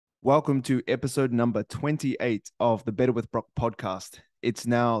Welcome to episode number 28 of the Better with Brock podcast. It's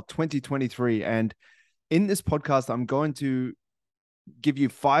now 2023, and in this podcast, I'm going to give you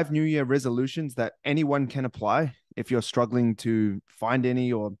 5 New Year resolutions that anyone can apply if you're struggling to find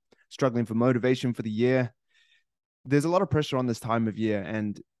any or struggling for motivation for the year. There's a lot of pressure on this time of year,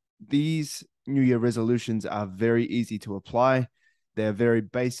 and these New Year resolutions are very easy to apply. They're very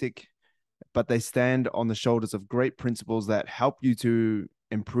basic, but they stand on the shoulders of great principles that help you to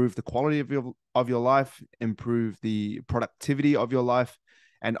improve the quality of your life, improve the productivity of your life,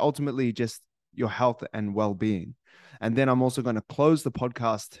 and ultimately just your health and well-being. And then I'm also going to close the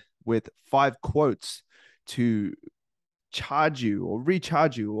podcast with 5 quotes to charge you or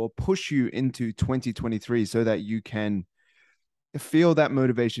recharge you or push you into 2023 so that you can feel that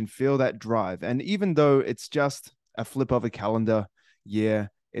motivation, feel that drive. And even though it's just a flip of a calendar year,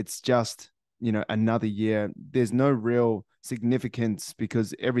 it's just, another year, there's no real significance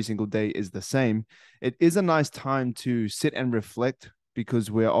because every single day is the same. It is a nice time to sit and reflect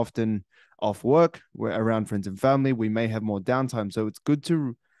because we're often off work, we're around friends and family, we may have more downtime. So it's good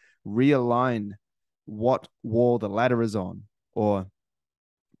to realign what wall the ladder is on or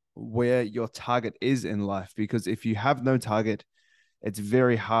where your target is in life. Because if you have no target, it's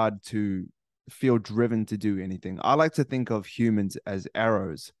very hard to feel driven to do anything. I like to think of humans as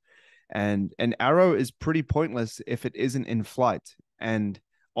arrows, and an arrow is pretty pointless if it isn't in flight and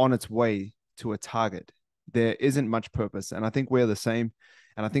on its way to a target. There isn't much purpose. And I think we're the same.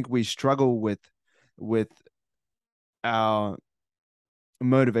 And I think we struggle with our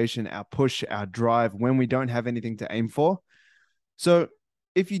motivation, our push, our drive when we don't have anything to aim for. So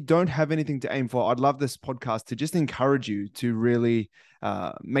if you don't have anything to aim for, I'd love this podcast to just encourage you to really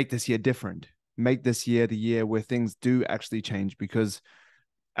make this year different. Make this year the year where things do actually change. Because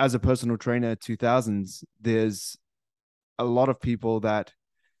as a personal trainer, 2000s, there's a lot of people that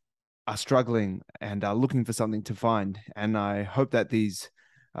are struggling and are looking for something to find. And I hope that these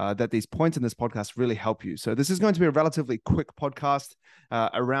points in this podcast really help you. So this is going to be a relatively quick podcast,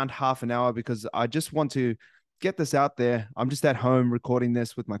 around half an hour, because I just want to get this out there. I'm just at home recording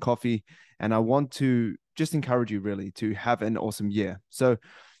this with my coffee, and I want to just encourage you really to have an awesome year. So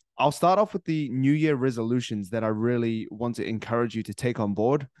I'll start off with the New Year resolutions that I really want to encourage you to take on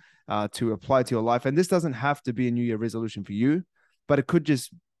board, to apply to your life. And this doesn't have to be a New Year resolution for you, but it could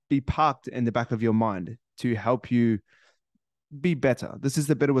just be parked in the back of your mind to help you be better. This is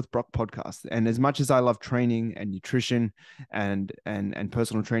the Better with Brock podcast. And as much as I love training and nutrition and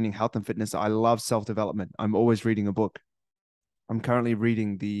personal training, health and fitness, I love self-development. I'm always reading a book. I'm currently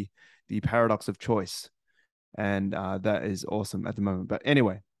reading the Paradox of Choice, and that is awesome at the moment. But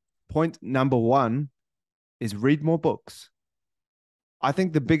anyway, point number 1 is read more books. I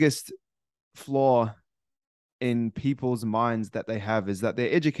think the biggest flaw in people's minds that they have is that their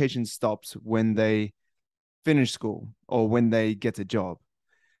education stops when they finish school or when they get a job.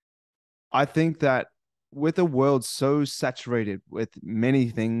 I think that with a world so saturated with many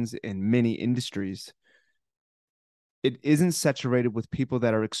things in many industries, it isn't saturated with people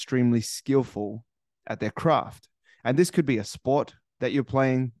that are extremely skillful at their craft. And this could be a sport that you're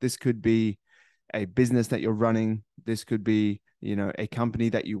playing. This could be a business that you're running. This could be, a company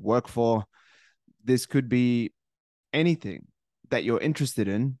that you work for. This could be anything that you're interested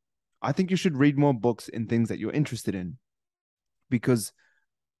in. I think you should read more books in things that you're interested in, because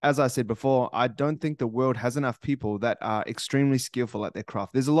as I said before, I don't think the world has enough people that are extremely skillful at their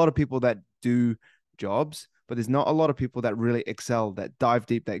craft. There's a lot of people that do jobs, but there's not a lot of people that really excel, that dive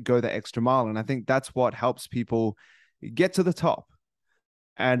deep, that go the extra mile. And I think that's what helps people get to the top.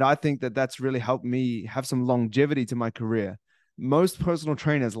 And I think that that's really helped me have some longevity to my career. Most personal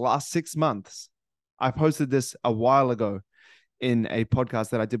trainers last 6 months. I posted this a while ago in a podcast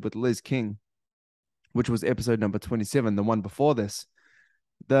that I did with Liz King, which was episode number 27, the one before this.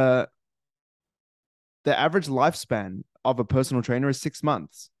 The average lifespan of a personal trainer is 6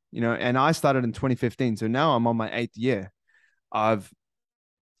 months, and I started in 2015. So now I'm on my 8th year. I've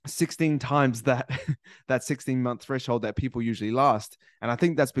 16 times that 16-month threshold that people usually last. And I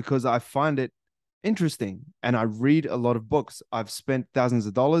think that's because I find it interesting and I read a lot of books. I've spent thousands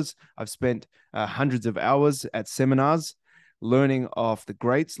of dollars. I've spent hundreds of hours at seminars learning of the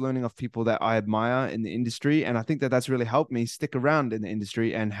greats, learning of people that I admire in the industry. And I think that that's really helped me stick around in the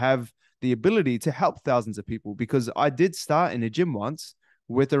industry and have the ability to help thousands of people, because I did start in a gym once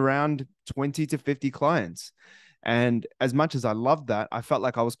with around 20 to 50 clients. And as much as I loved that, I felt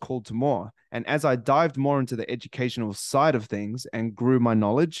like I was called to more. And as I dived more into the educational side of things and grew my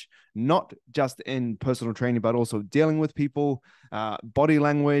knowledge, not just in personal training, but also dealing with people, body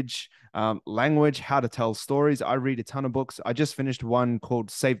language, language, how to tell stories. I read a ton of books. I just finished one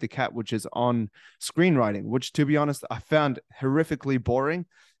called Save the Cat, which is on screenwriting, which, to be honest, I found horrifically boring,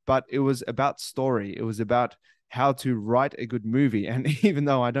 but it was about story. It was about how to write a good movie. And even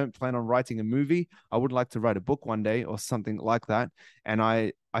though I don't plan on writing a movie, I would like to write a book one day or something like that. And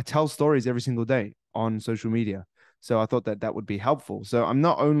I tell stories every single day on social media. So I thought that that would be helpful. So I'm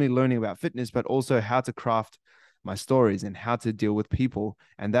not only learning about fitness, but also how to craft my stories and how to deal with people.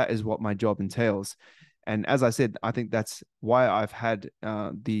 And that is what my job entails. And as I said, I think that's why I've had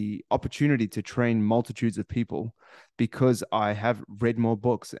the opportunity to train multitudes of people, because I have read more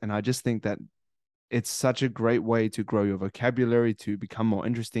books. And I just think that it's such a great way to grow your vocabulary, to become more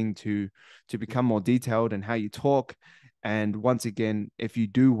interesting, to become more detailed in how you talk. And once again, if you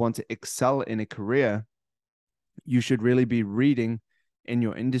do want to excel in a career, you should really be reading in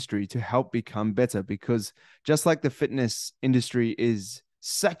your industry to help become better, because just like the fitness industry is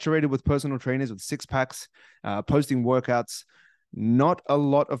saturated with personal trainers with six packs, posting workouts, not a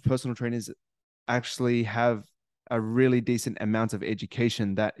lot of personal trainers actually have a really decent amount of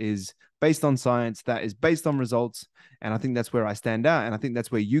education that is based on science, that is based on results. And I think that's where I stand out. And I think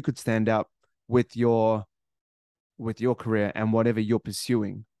that's where you could stand out with your career and whatever you're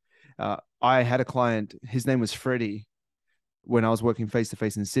pursuing. I had a client, his name was Freddie, when I was working face to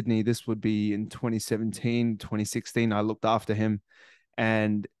face in Sydney. This would be in 2017, 2016. I looked after him,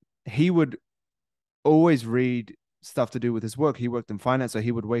 and he would always read stuff to do with his work. He worked in finance, so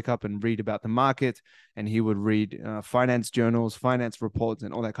he would wake up and read about the market, and he would read finance journals, finance reports,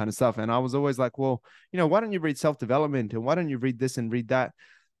 and all that kind of stuff. And I was always like, well, why don't you read self-development, and why don't you read this and read that?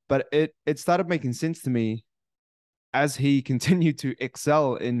 But it started making sense to me as he continued to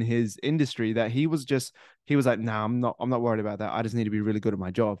excel in his industry, that he was like, nah, I'm not worried about that. I just need to be really good at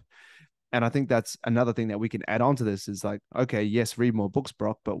my job. And I think that's another thing that we can add on to this is like, okay, yes, read more books,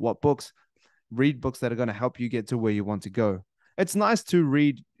 Brock, but what books? Read books that are going to help you get to where you want to go. It's nice to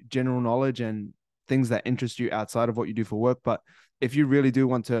read general knowledge and things that interest you outside of what you do for work. But if you really do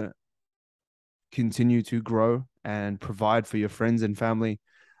want to continue to grow and provide for your friends and family,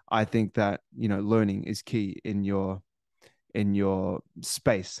 I think that, learning is key in your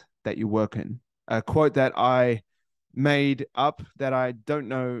space that you work in. A quote that I made up that I don't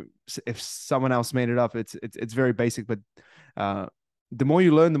know if someone else made it up. It's very basic, but the more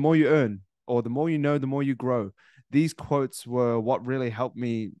you learn, the more you earn, or the more you know, the more you grow. These quotes were what really helped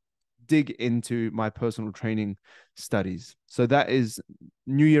me dig into my personal training studies. So that is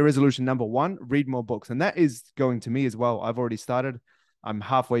New Year resolution number 1, read more books. And that is going to me as well. I've already started. I'm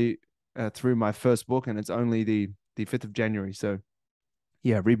halfway through my first book, and it's only the 5th of January. So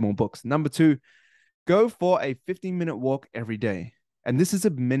yeah, read more books. Number 2, go for a 15-minute walk every day. And this is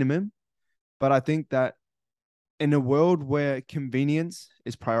a minimum, but I think that in a world where convenience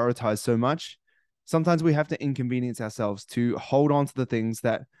is prioritized so much, sometimes we have to inconvenience ourselves to hold on to the things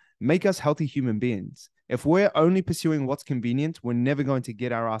that make us healthy human beings. If we're only pursuing what's convenient, we're never going to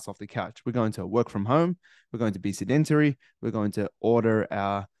get our ass off the couch. We're going to work from home. We're going to be sedentary. We're going to order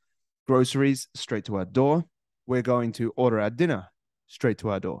our groceries straight to our door. We're going to order our dinner straight to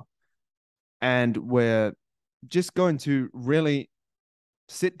our door. And we're just going to really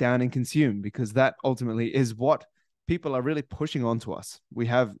sit down and consume, because that ultimately is what people are really pushing onto us. We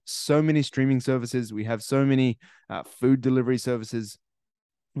have so many streaming services. We have so many food delivery services.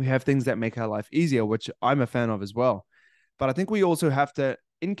 We have things that make our life easier, which I'm a fan of as well. But I think we also have to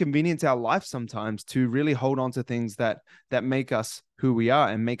inconvenience our life sometimes to really hold on to things that make us who we are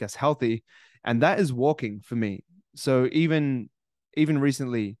and make us healthy. And that is walking for me. So even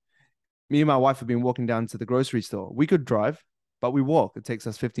recently, me and my wife have been walking down to the grocery store. We could drive, but we walk. It takes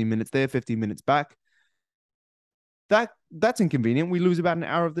us 15 minutes there, 15 minutes back. That's inconvenient. We lose about an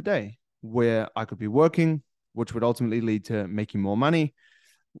hour of the day where I could be working, which would ultimately lead to making more money.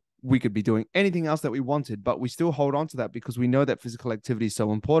 We could be doing anything else that we wanted, but we still hold on to that because we know that physical activity is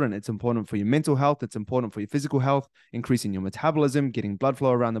so important. It's important for your mental health. It's important for your physical health, increasing your metabolism, getting blood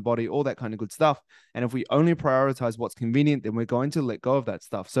flow around the body, all that kind of good stuff. And if we only prioritize what's convenient, then we're going to let go of that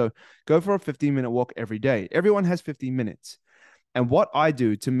stuff. So go for a 15-minute walk every day. Everyone has 15 minutes. And what I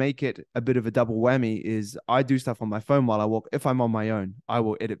do to make it a bit of a double whammy is I do stuff on my phone while I walk. If I'm on my own, I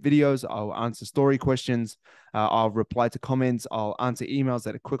will edit videos. I'll answer story questions. I'll reply to comments. I'll answer emails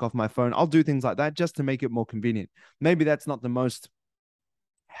that are quick off my phone. I'll do things like that just to make it more convenient. Maybe that's not the most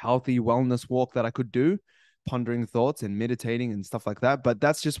healthy wellness walk that I could do, pondering thoughts and meditating and stuff like that. But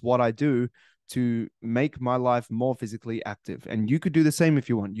that's just what I do to make my life more physically active. And you could do the same if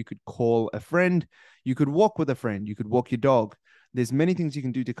you want. You could call a friend, you could walk with a friend, you could walk your dog. There's many things you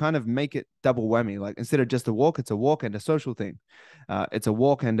can do to kind of make it double whammy. Like instead of just a walk, it's a walk and a social thing. It's a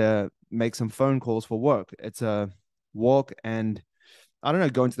walk and make some phone calls for work. It's a walk and I don't know,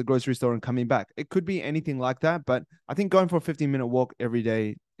 going to the grocery store and coming back. It could be anything like that, but I think going for a 15-minute walk every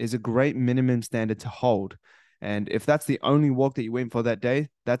day is a great minimum standard to hold. And if that's the only walk that you went for that day,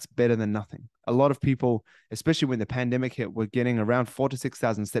 that's better than nothing. A lot of people, especially when the pandemic hit, were getting around 4,000 to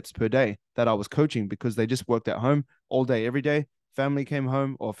 6,000 steps per day that I was coaching because they just worked at home all day, every day. Family came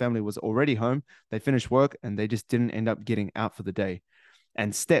home or family was already home. They finished work and they just didn't end up getting out for the day.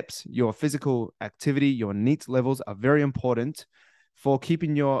 And steps, your physical activity, your NEAT levels are very important for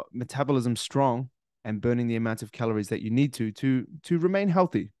keeping your metabolism strong and burning the amount of calories that you need to remain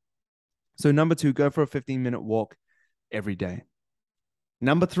healthy. So number 2, go for a 15-minute walk every day.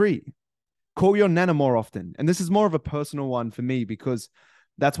 Number 3, call your nana more often. And this is more of a personal one for me because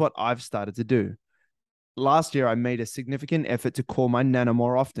that's what I've started to do. Last year, I made a significant effort to call my nana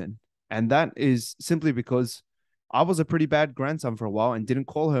more often. And that is simply because I was a pretty bad grandson for a while and didn't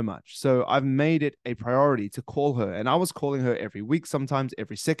call her much. So I've made it a priority to call her. And I was calling her every week, sometimes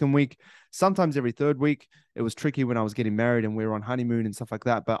every second week, sometimes every third week. It was tricky when I was getting married and we were on honeymoon and stuff like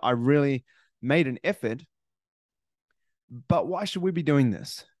that. But I really made an effort. But why should we be doing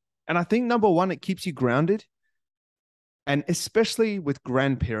this? And I think number 1, it keeps you grounded. And especially with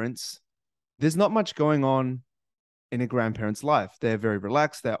grandparents, there's not much going on in a grandparent's life. They're very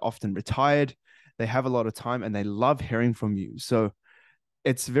relaxed. They're often retired. They have a lot of time and they love hearing from you. So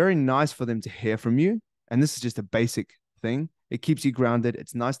it's very nice for them to hear from you. And this is just a basic thing. It keeps you grounded.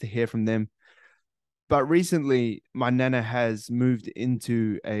 It's nice to hear from them. But recently, my nana has moved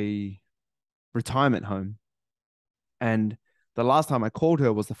into a retirement home. And the last time I called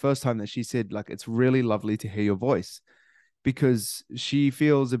her was the first time that she said, like, it's really lovely to hear your voice because she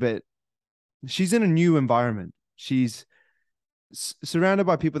feels she's in a new environment. She's surrounded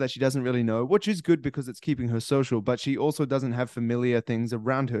by people that she doesn't really know, which is good because it's keeping her social, but she also doesn't have familiar things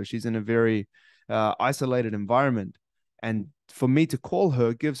around her. She's in a very isolated environment. And for me to call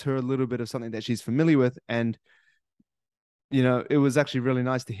her gives her a little bit of something that she's familiar with. And, it was actually really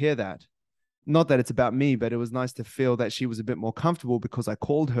nice to hear that. Not that it's about me, but it was nice to feel that she was a bit more comfortable because I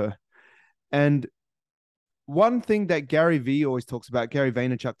called her. And one thing that Gary V always talks about, Gary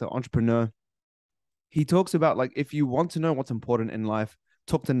Vaynerchuk, the entrepreneur, he talks about, like, if you want to know what's important in life,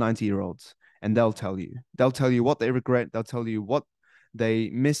 talk to 90-year-olds and they'll tell you. They'll tell you what they regret. They'll tell you what they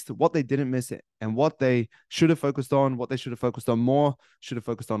missed, what they didn't miss, and what they should have focused on, what they should have focused on more, should have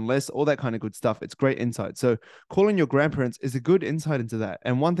focused on less, all that kind of good stuff. It's great insight. So calling your grandparents is a good insight into that.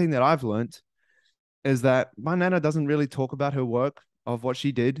 And one thing that I've learned is that my nana doesn't really talk about her work of what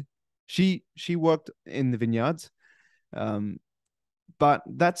she did. She worked in the vineyards. But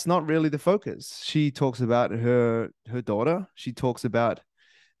that's not really the focus. She talks about her daughter. She talks about,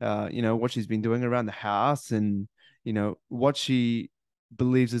 what she's been doing around the house and, what she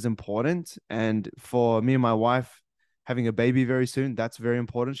believes is important. And for me and my wife having a baby very soon, that's very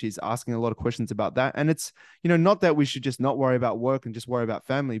important. She's asking a lot of questions about that. And it's, not that we should just not worry about work and just worry about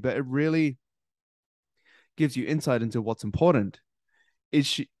family, but it really gives you insight into what's important. Is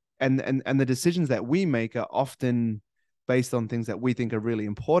she and the decisions that we make are often based on things that we think are really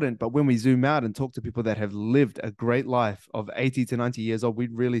important. But when we zoom out and talk to people that have lived a great life of 80 to 90 years old, we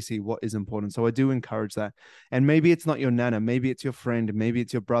really see what is important. So I do encourage that. And maybe it's not your nana, maybe it's your friend, maybe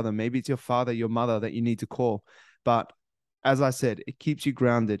it's your brother, maybe it's your father, your mother that you need to call. But as I said, it keeps you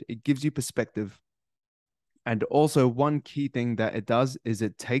grounded. It gives you perspective. And also one key thing that it does is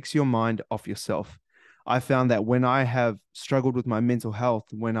it takes your mind off yourself. I found that when I have struggled with my mental health,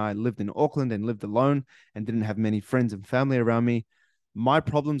 when I lived in Auckland and lived alone and didn't have many friends and family around me, my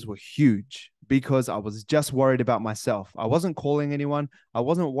problems were huge because I was just worried about myself. I wasn't calling anyone. I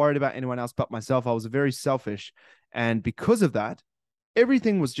wasn't worried about anyone else but myself. I was very selfish. And because of that,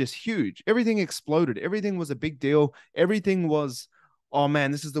 everything was just huge. Everything exploded. Everything was a big deal. Everything was, oh man,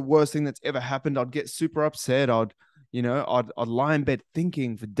 this is the worst thing that's ever happened. I'd get super upset. I'd lie in bed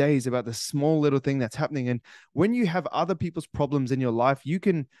thinking for days about the small little thing that's happening. And when you have other people's problems in your life, you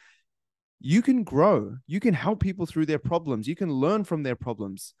can grow. You can help people through their problems. You can learn from their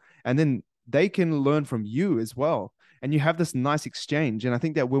problems. And then they can learn from you as well. And you have this nice exchange. And I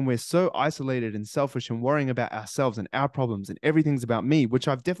think that when we're so isolated and selfish and worrying about ourselves and our problems and everything's about me, which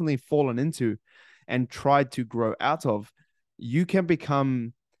I've definitely fallen into and tried to grow out of, you can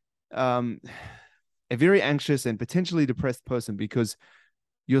become a very anxious and potentially depressed person because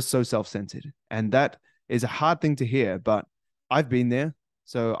you're so self-centered. And that is a hard thing to hear, but I've been there,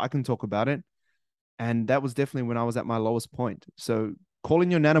 so I can talk about it. And that was definitely when I was at my lowest point. So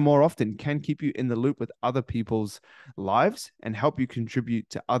calling your nana more often can keep you in the loop with other people's lives and help you contribute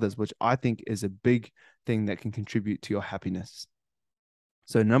to others, which I think is a big thing that can contribute to your happiness.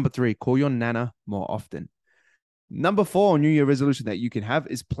 So number 3, call your nana more often. Number 4, New Year resolution that you can have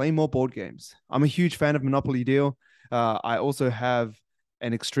is play more board games. I'm a huge fan of Monopoly Deal. I also have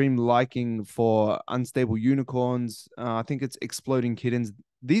an extreme liking for Unstable Unicorns. I think it's Exploding Kittens.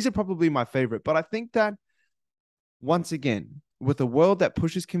 These are probably my favorite, but I think that once again, with a world that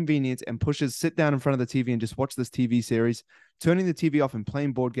pushes convenience and pushes sit down in front of the TV and just watch this TV series, turning the TV off and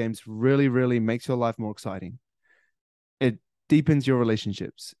playing board games really, really makes your life more exciting. It deepens your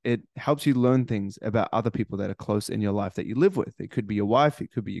relationships. It helps you learn things about other people that are close in your life that you live with. It could be your wife,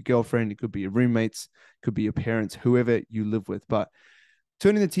 it could be your girlfriend, it could be your roommates, it could be your parents, whoever you live with. But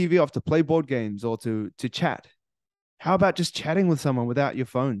turning the TV off to play board games or to chat. How about just chatting with someone without your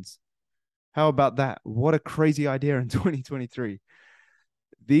phones? How about that? What a crazy idea in 2023.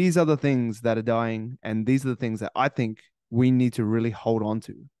 These are the things that are dying, and these are the things that I think we need to really hold on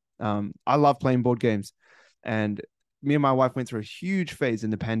to. I love playing board games, and me and my wife went through a huge phase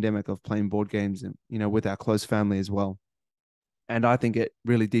in the pandemic of playing board games, and with our close family as well. And I think it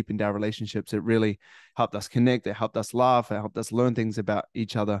really deepened our relationships. It really helped us connect. It helped us laugh. It helped us learn things about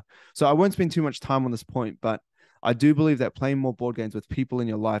each other. So I won't spend too much time on this point, but I do believe that playing more board games with people in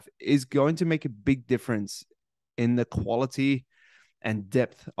your life is going to make a big difference in the quality and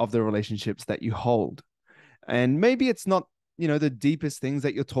depth of the relationships that you hold. And maybe it's not, the deepest things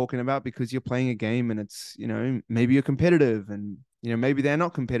that you're talking about because you're playing a game and it's, maybe you're competitive and, maybe they're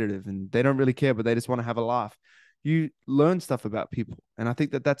not competitive and they don't really care, but they just want to have a laugh. You learn stuff about people. And I think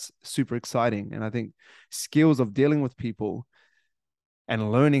that that's super exciting. And I think skills of dealing with people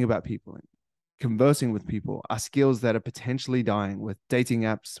and learning about people and conversing with people are skills that are potentially dying with dating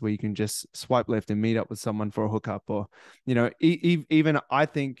apps where you can just swipe left and meet up with someone for a hookup. Or, even I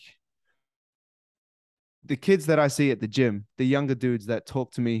think the kids that I see at the gym, the younger dudes that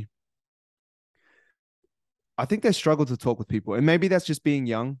talk to me, I think they struggle to talk with people. And maybe that's just being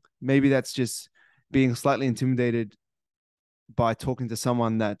young. Maybe that's just being slightly intimidated by talking to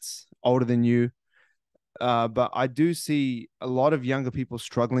someone that's older than you. But I do see a lot of younger people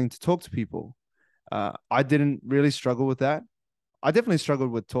struggling to talk to people. I didn't really struggle with that. I definitely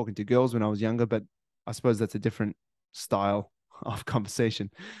struggled with talking to girls when I was younger, but I suppose that's a different style of conversation.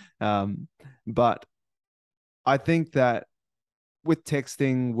 But I think that with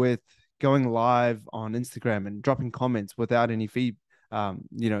texting, with going live on Instagram and dropping comments without any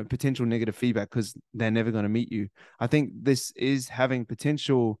potential negative feedback because they're never going to meet you. I think this is having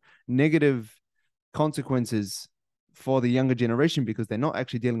potential negative consequences for the younger generation because they're not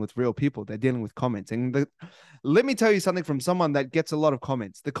actually dealing with real people. They're dealing with comments. And let me tell you something from someone that gets a lot of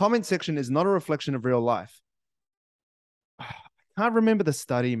comments. The comment section is not a reflection of real life. I can't remember the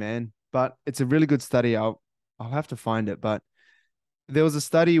study, man, but it's a really good study. I'll have to find it. But there was a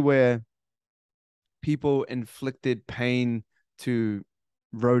study where people inflicted pain to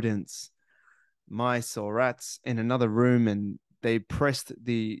rodents, mice or rats in another room, and they pressed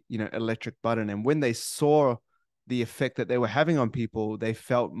the electric button, and when they saw the effect that they were having on people, they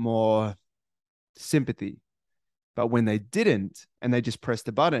felt more sympathy. But when they didn't and they just pressed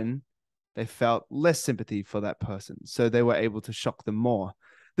the button, they felt less sympathy for that person, so they were able to shock them more.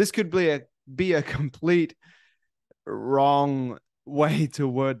 This could be a complete wrong way to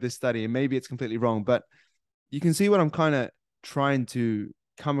word this study, and maybe it's completely wrong, but you can see what I'm kind of trying to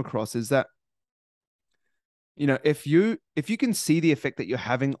come across is that if you can see the effect that you're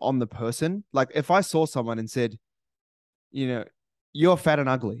having on the person, like if I saw someone and said, you're fat and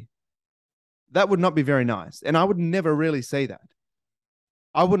ugly, that would not be very nice, and I would never really say that.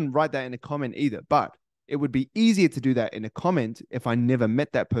 I wouldn't write that in a comment either, but it would be easier to do that in a comment if I never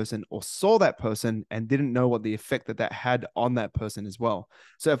met that person or saw that person and didn't know what the effect that had on that person as well.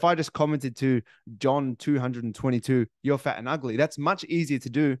 So if I just commented to John 222, you're fat and ugly, that's much easier to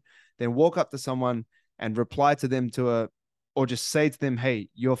do than walk up to someone and reply to them or just say to them, hey,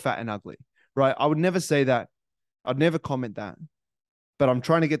 you're fat and ugly, right? I would never say that. I'd never comment that. But I'm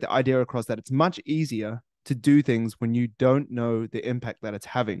trying to get the idea across that it's much easier to do things when you don't know the impact that it's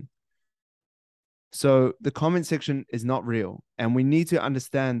having. So the comment section is not real. And we need to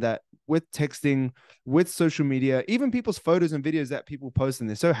understand that with texting, with social media, even people's photos and videos that people post and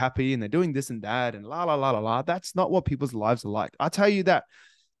they're so happy and they're doing this and that and la, la, la, la, la. That's not what people's lives are like. I tell you that,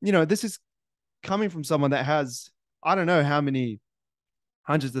 this is coming from someone that has, I don't know how many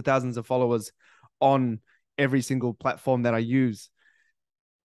hundreds of thousands of followers on every single platform that I use.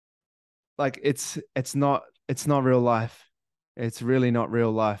 Like it's not real life. It's really not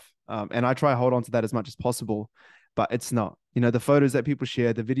real life. And I try to hold on to that as much as possible, but it's not. The photos that people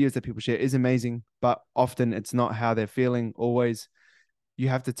share, the videos that people share is amazing, but often it's not how they're feeling always. You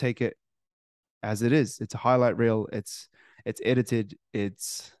have to take it as it is. It's a highlight reel. It's edited.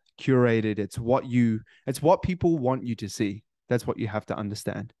 It's curated. It's what people want you to see. That's what you have to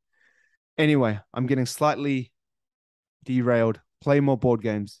understand. Anyway, I'm getting slightly derailed. Play more board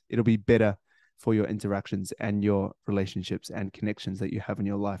games. It'll be better for your interactions and your relationships and connections that you have in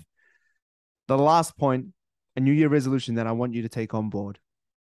your life. The last point, a New Year resolution that I want you to take on board: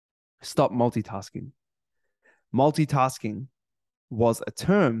 stop multitasking. Multitasking was a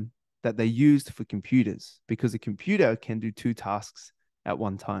term that they used for computers because a computer can do two tasks at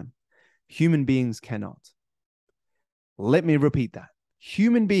one time. Human beings cannot. Let me repeat that.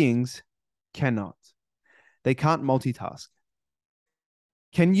 Human beings cannot. They can't multitask.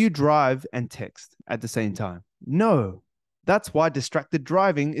 Can you drive and text at the same time? No. That's why distracted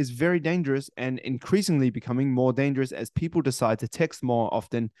driving is very dangerous and increasingly becoming more dangerous as people decide to text more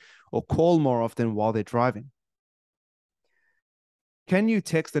often or call more often while they're driving. Can you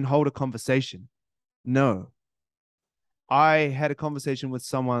text and hold a conversation? No. I had a conversation with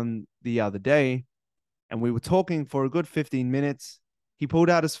someone the other day and we were talking for a good 15 minutes. He pulled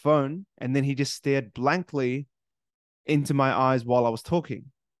out his phone and then he just stared blankly into my eyes while I was talking.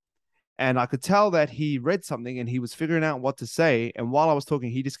 And I could tell that he read something and he was figuring out what to say. And while I was talking,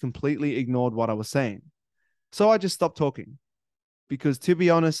 he just completely ignored what I was saying. So I just stopped talking because, to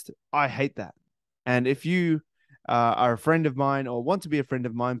be honest, I hate that. And if you are a friend of mine or want to be a friend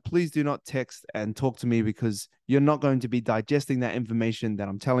of mine, please do not text and talk to me because you're not going to be digesting that information that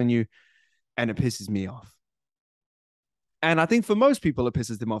I'm telling you. And it pisses me off. And I think for most people, it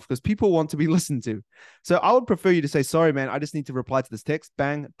pisses them off because people want to be listened to. So I would prefer you to say, sorry, man, I just need to reply to this text.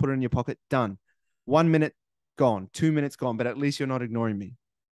 Bang, put it in your pocket. Done. 1 minute gone, 2 minutes gone, but at least you're not ignoring me.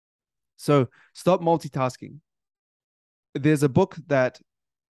 So stop multitasking. There's a book that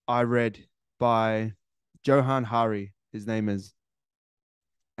I read by Johan Hari, his name is,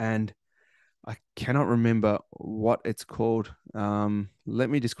 and I cannot remember what it's called. Let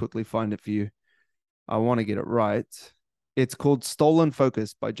me just quickly find it for you. I want to get it right. It's called Stolen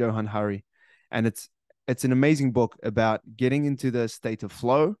Focus by Johan Hari. And it's an amazing book about getting into the state of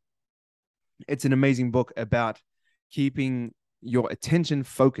flow. It's an amazing book about keeping your attention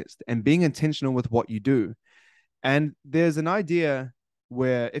focused and being intentional with what you do. And there's an idea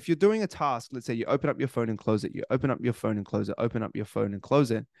where if you're doing a task, let's say you open up your phone and close it, you open up your phone and close it, open up your phone and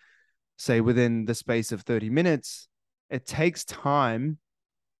close it, say within the space of 30 minutes, it takes time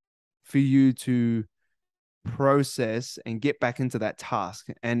for you to process and get back into that task.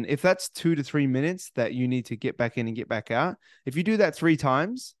 And if that's 2 to 3 minutes that you need to get back in and get back out, if you do that 3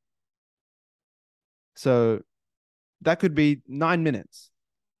 times, so that could be 9 minutes,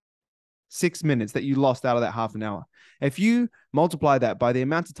 6 minutes that you lost out of that half an hour. If you multiply that by the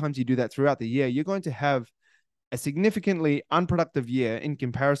amount of times you do that throughout the year, you're going to have a significantly unproductive year in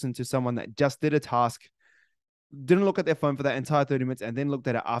comparison to someone that just did a task, didn't look at their phone for that entire 30 minutes and then looked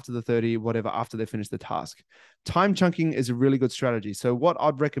at it after the 30, whatever, after they finished the task. Time chunking is a really good strategy. So what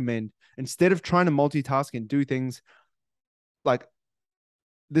I'd recommend, instead of trying to multitask and do things like,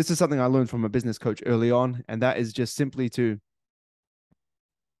 this is something I learned from a business coach early on, and that is just simply to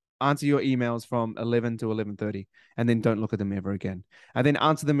answer your emails from 11 to 11:30 and then don't look at them ever again. And then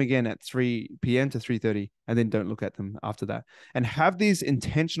answer them again at 3 p.m. to 3:30 and then don't look at them after that. And have these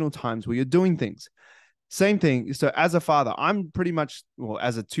intentional times where you're doing things. Same thing. So as a father, I'm pretty much, well,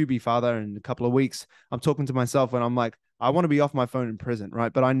 as a to-be father in a couple of weeks, I'm talking to myself and I'm like, I want to be off my phone in present,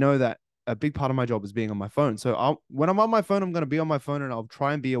 right? But I know that a big part of my job is being on my phone. So when I'm on my phone, I'm going to be on my phone and I'll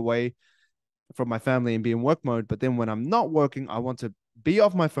try and be away from my family and be in work mode. But then when I'm not working, I want to be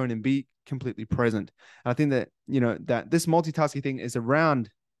off my phone and be completely present. And I think that, that this multitasking thing is around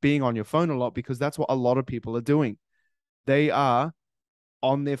being on your phone a lot because that's what a lot of people are doing. They are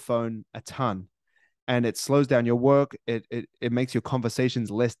on their phone a ton. And it slows down your work. It makes your conversations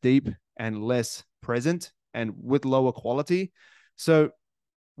less deep and less present and with lower quality. So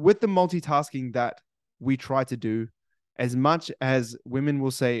with the multitasking that we try to do, as much as women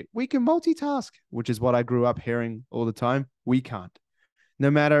will say, we can multitask, which is what I grew up hearing all the time, we can't. No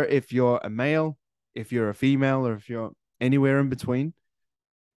matter if you're a male, if you're a female, or if you're anywhere in between,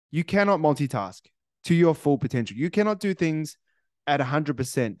 you cannot multitask to your full potential. You cannot do things at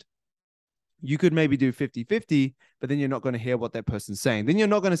 100%. You could maybe do 50-50, but then you're not going to hear what that person's saying. Then you're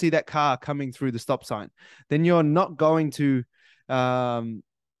not going to see that car coming through the stop sign. Then you're not going to,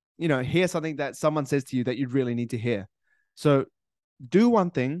 hear something that someone says to you that you really need to hear. So do one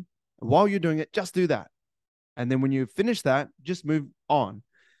thing while you're doing it, just do that. And then when you finish that, just move on.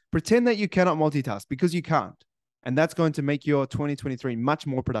 Pretend that you cannot multitask because you can't. And that's going to make your 2023 much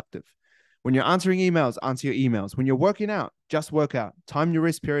more productive. When you're answering emails, answer your emails. When you're working out, just work out. Time your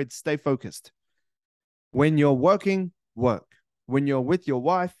rest periods, stay focused. When you're working, work. When you're with your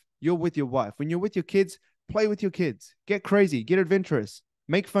wife, you're with your wife. When you're with your kids, play with your kids. Get crazy, get adventurous,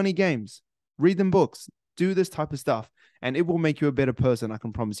 make funny games, read them books, do this type of stuff, and it will make you a better person. I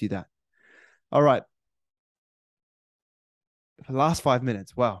can promise you that. All right. The last 5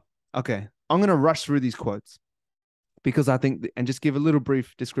 minutes. Wow. Okay. I'm going to rush through these quotes because I think, and just give a little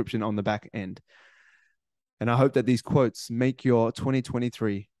brief description on the back end. And I hope that these quotes make your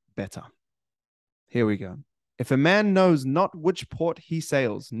 2023 better. Here we go. If a man knows not which port he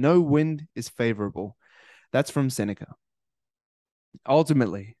sails, no wind is favorable. That's from Seneca.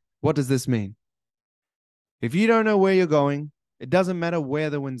 Ultimately, what does this mean? If you don't know where you're going, it doesn't matter where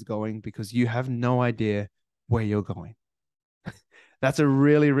the wind's going because you have no idea where you're going. That's a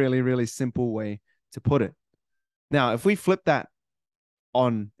really, really, really simple way to put it. Now, if we flip that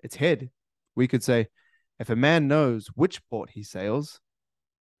on its head, we could say, if a man knows which port he sails,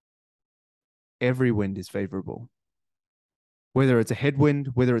 every wind is favorable. Whether it's a headwind,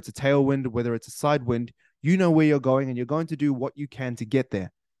 whether it's a tailwind, whether it's a side wind, you know where you're going and you're going to do what you can to get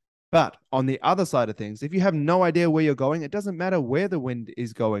there. But on the other side of things, if you have no idea where you're going, it doesn't matter where the wind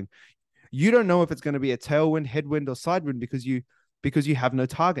is going. You don't know if it's going to be a tailwind, headwind, or side wind because you have no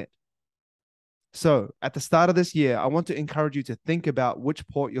target. So at the start of this year, I want to encourage you to think about which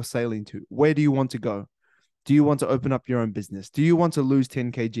port you're sailing to. Where do you want to go? Do you want to open up your own business? Do you want to lose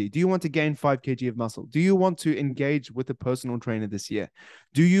 10 kg? Do you want to gain 5 kg of muscle? Do you want to engage with a personal trainer this year?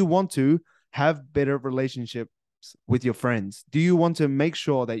 Do you want to have better relationships with your friends? Do you want to make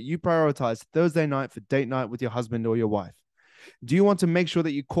sure that you prioritize Thursday night for date night with your husband or your wife? Do you want to make sure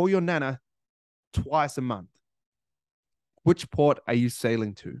that you call your nana twice a month? Which port are you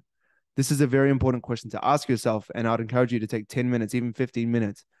sailing to? This is a very important question to ask yourself, and I'd encourage you to take 10 minutes, even 15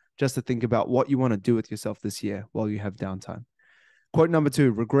 minutes, just to think about what you want to do with yourself this year while you have downtime. Quote number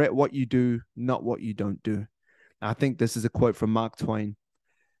 2, regret what you do, not what you don't do. I think this is a quote from Mark Twain.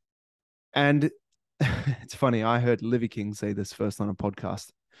 And it's funny, I heard Livy King say this first on a podcast.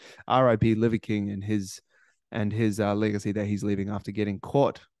 R.I.P. Livy King and his legacy that he's leaving after getting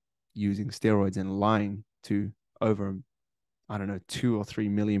caught using steroids and lying to over, 2 or 3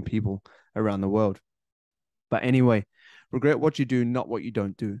 million people around the world. But anyway, regret what you do, not what you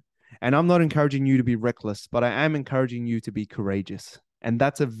don't do. And I'm not encouraging you to be reckless, but I am encouraging you to be courageous. And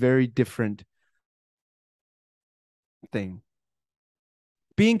that's a very different thing.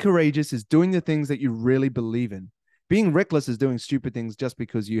 Being courageous is doing the things that you really believe in. Being reckless is doing stupid things just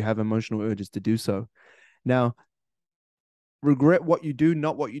because you have emotional urges to do so. Now, regret what you do,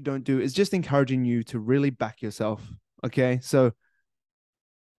 not what you don't do is just encouraging you to really back yourself. Okay. So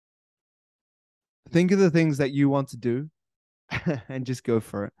think of the things that you want to do and just go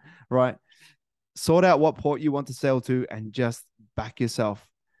for it, right? Sort out what port you want to sail to and just back yourself,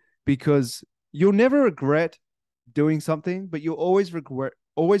 because you'll never regret doing something, but you'll always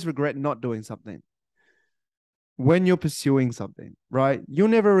regret not doing something when you're pursuing something, right? You'll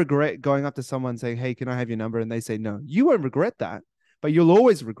never regret going up to someone saying, hey, can I have your number? And they say no. You won't regret that, but you'll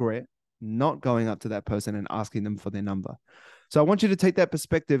always regret not going up to that person and asking them for their number. So I want you to take that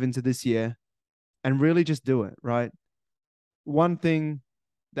perspective into this year and really just do it, right? One thing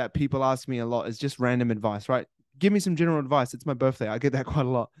that people ask me a lot is just random advice, right? Give me some general advice. It's my birthday. I get that quite a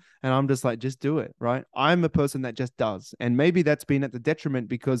lot. And I'm just like, just do it, right? I'm a person that just does. And maybe that's been at the detriment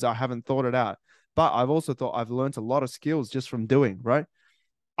because I haven't thought it out. But I've also thought I've learned a lot of skills just from doing, right?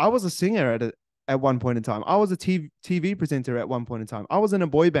 I was a singer at one point in time. I was a TV presenter at one point in time. I was in a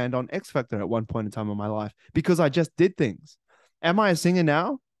boy band on X Factor at one point in time in my life because I just did things. Am I a singer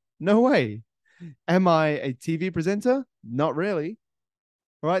now? No way. Am I a TV presenter? Not really.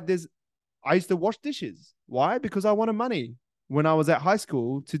 Right? I used to wash dishes. Why? Because I wanted money when I was at high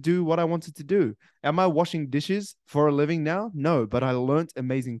school to do what I wanted to do. Am I washing dishes for a living now? No, but I learned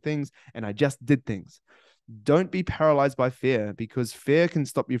amazing things and I just did things. Don't be paralyzed by fear, because fear can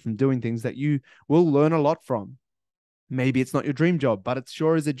stop you from doing things that you will learn a lot from. Maybe it's not your dream job, but it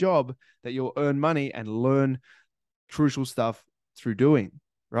sure is a job that you'll earn money and learn crucial stuff through doing,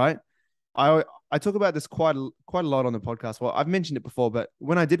 right? I talk about this quite a lot on the podcast. Well, I've mentioned it before, but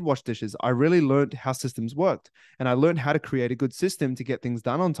when I did wash dishes, I really learned how systems worked, and I learned how to create a good system to get things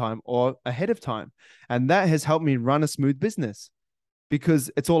done on time or ahead of time. And that has helped me run a smooth business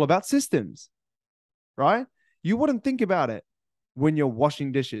because it's all about systems, right? You wouldn't think about it when you're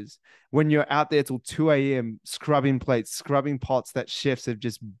washing dishes, when you're out there till 2 a.m. scrubbing plates, scrubbing pots that chefs have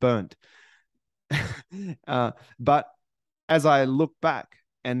just burnt. But as I look back,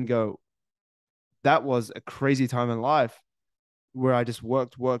 and go, that was a crazy time in life where I just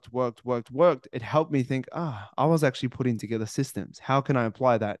worked. It helped me think, I was actually putting together systems. How can I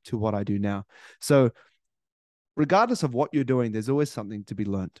apply that to what I do now? So, regardless of what you're doing, there's always something to be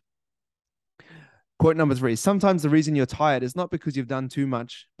learned. Quote number 3, sometimes the reason you're tired is not because you've done too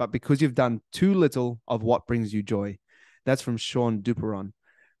much, but because you've done too little of what brings you joy. That's from Sean Duperon.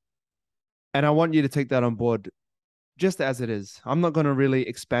 And I want you to take that on board just as it is. I'm not going to really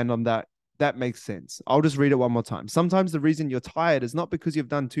expand on that. That makes sense. I'll just read it one more time. Sometimes the reason you're tired is not because you've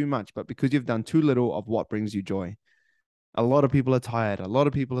done too much, but because you've done too little of what brings you joy. A lot of people are tired. A lot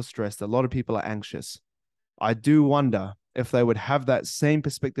of people are stressed. A lot of people are anxious. I do wonder if they would have that same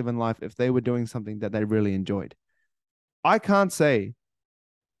perspective in life if they were doing something that they really enjoyed. I can't say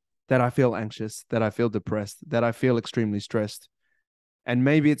that I feel anxious, that I feel depressed, that I feel extremely stressed. And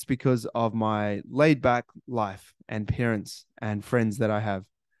maybe it's because of my laid back life and parents and friends that I have.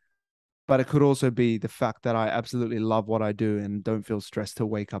 But it could also be the fact that I absolutely love what I do and don't feel stressed to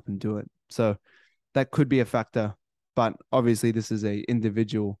wake up and do it. So that could be a factor. But obviously, this is an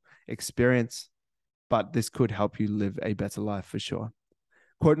individual experience, but this could help you live a better life for sure.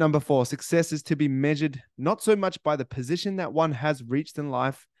 Quote number 4, success is to be measured not so much by the position that one has reached in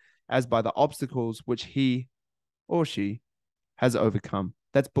life as by the obstacles which he or she has overcome.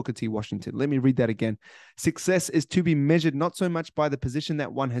 That's Booker T. Washington. Let me read that again. Success is to be measured not so much by the position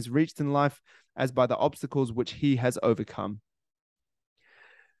that one has reached in life as by the obstacles which he has overcome.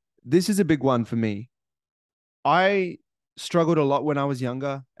 This is a big one for me. I struggled a lot when I was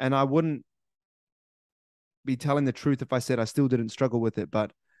younger, and I wouldn't be telling the truth if I said I still didn't struggle with it.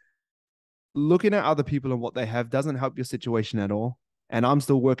 But looking at other people and what they have doesn't help your situation at all. And I'm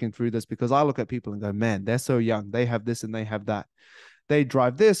still working through this because I look at people and go, man, they're so young. They have this and they have that. They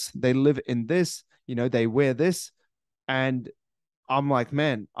drive this, they live in this, they wear this. And I'm like,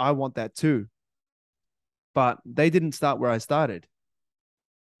 man, I want that too. But they didn't start where I started.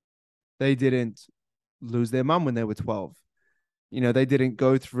 They didn't lose their mum when they were 12. They didn't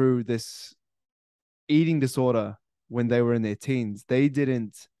go through this eating disorder when they were in their teens. They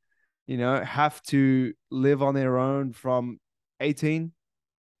didn't, have to live on their own from 18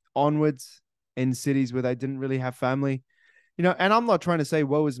 onwards in cities where they didn't really have family. And I'm not trying to say,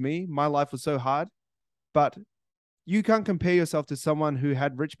 woe is me. My life was so hard, but you can't compare yourself to someone who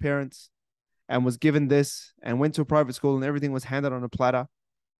had rich parents and was given this and went to a private school and everything was handed on a platter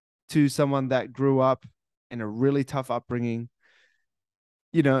to someone that grew up in a really tough upbringing.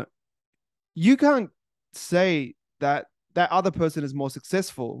 You can't say that that other person is more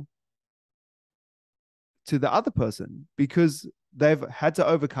successful to the other person because they've had to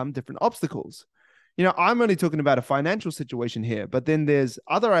overcome different obstacles. I'm only talking about a financial situation here, but then there's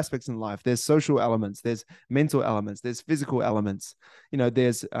other aspects in life. There's social elements, there's mental elements, there's physical elements,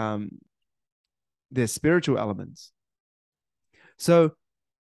 there's spiritual elements. So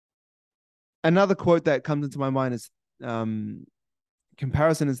another quote that comes into my mind is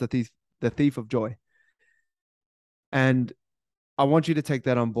comparison is the thief of joy. And I want you to take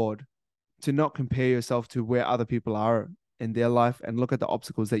that on board, to not compare yourself to where other people are in their life and look at the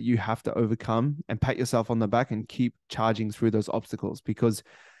obstacles that you have to overcome and pat yourself on the back and keep charging through those obstacles, because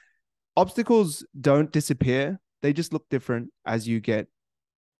obstacles don't disappear. They just look different as you get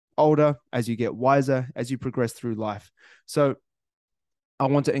older, as you get wiser, as you progress through life. So I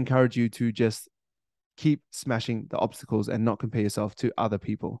want to encourage you to just keep smashing the obstacles and not compare yourself to other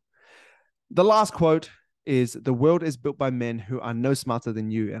people. The last quote is, the world is built by men who are no smarter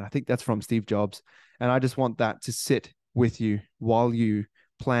than you. And I think that's from Steve Jobs. And I just want that to sit with you while you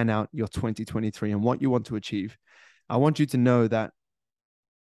plan out your 2023 and what you want to achieve. I want you to know that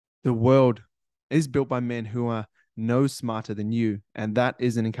the world is built by men who are no smarter than you. And that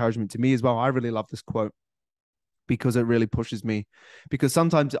is an encouragement to me as well. I really love this quote because it really pushes me, because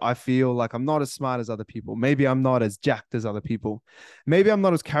sometimes I feel like I'm not as smart as other people. Maybe I'm not as jacked as other people. Maybe I'm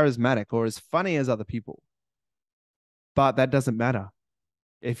not as charismatic or as funny as other people. But that doesn't matter.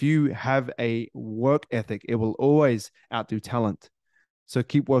 If you have a work ethic, it will always outdo talent. So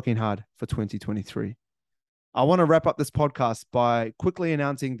keep working hard for 2023. I want to wrap up this podcast by quickly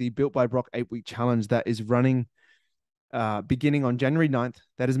announcing the Built by Brock 8-week challenge that is running beginning on January 9th.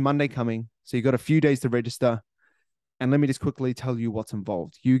 That is Monday coming. So you got a few days to register. And let me just quickly tell you what's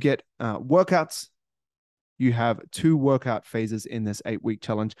involved. You get workouts. You have 2 workout phases in this 8-week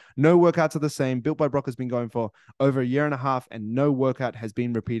challenge. No workouts are the same. Built by Brock has been going for over a year and a half, and no workout has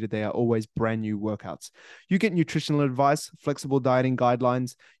been repeated. They are always brand new workouts. You get nutritional advice, flexible dieting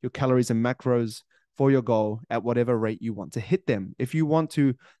guidelines, your calories and macros for your goal at whatever rate you want to hit them. If you want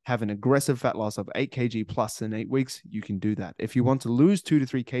to have an aggressive fat loss of 8 kg plus in 8 weeks, you can do that. If you want to lose 2 to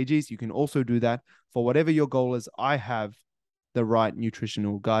 3 kgs, you can also do that. For whatever your goal is, I have the right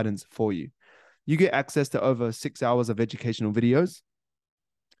nutritional guidance for you. You get access to over 6 hours of educational videos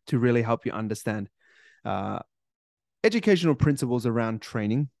to really help you understand educational principles around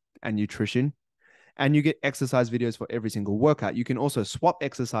training and nutrition. And you get exercise videos for every single workout. You can also swap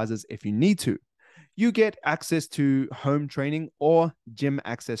exercises if you need to. You get access to home training or gym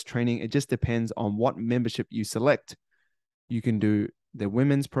access training. It just depends on what membership you select. You can do the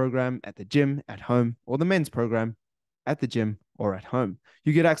women's program at the gym at home, or the men's program at the gym or at home.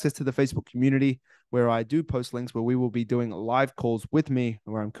 You get access to the Facebook community, where I do post links where we will be doing live calls with me,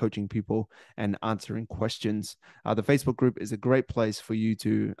 where I'm coaching people and answering questions. The Facebook group is a great place for you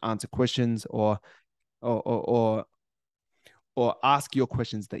to answer questions or ask your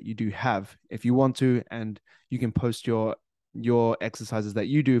questions that you do have if you want to, and you can post your exercises that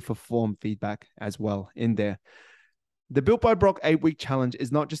you do for form feedback as well in there. The Built by Brock 8-week challenge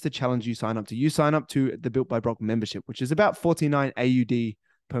is not just a challenge you sign up to. You sign up to the Built by Brock membership, which is about 49 AUD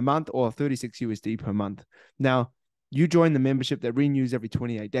per month or 36 USD per month. Now, you join the membership that renews every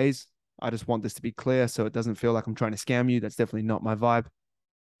 28 days. I just want this to be clear so it doesn't feel like I'm trying to scam you. That's definitely not my vibe.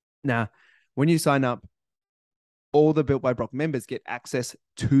 Now, when you sign up, all the Built by Brock members get access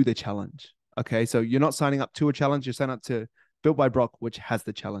to the challenge. Okay, so you're not signing up to a challenge, you sign up to Built by Brock, which has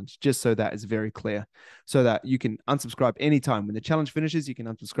the challenge, just so that is very clear, so that you can unsubscribe anytime. When the challenge finishes, you can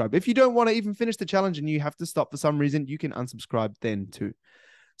unsubscribe. If you don't want to even finish the challenge and you have to stop for some reason, you can unsubscribe then too.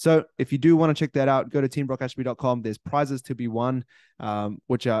 So if you do want to check that out, go to teambrockashby.com. There's prizes to be won,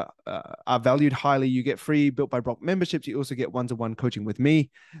 which are valued highly. You get free Built by Brock memberships. You also get one-to-one coaching with me,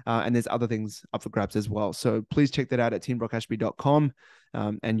 and there's other things up for grabs as well. So please check that out at teambrockashby.com,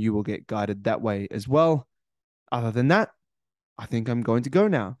 and you will get guided that way as well. Other than that, I think I'm going to go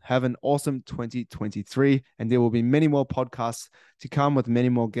now. Have an awesome 2023, and there will be many more podcasts to come with many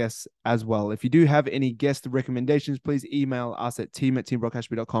more guests as well. If you do have any guest recommendations, please email us at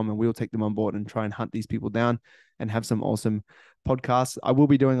team@teambrockashby.com, and we'll take them on board and try and hunt these people down and have some awesome podcasts. I will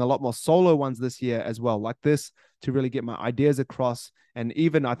be doing a lot more solo ones this year as well, like this, to really get my ideas across. And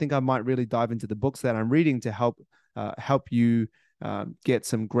even I think I might really dive into the books that I'm reading to help you get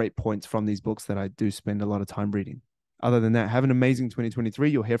some great points from these books that I do spend a lot of time reading. Other than that, have an amazing 2023.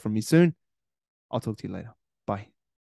 You'll hear from me soon. I'll talk to you later.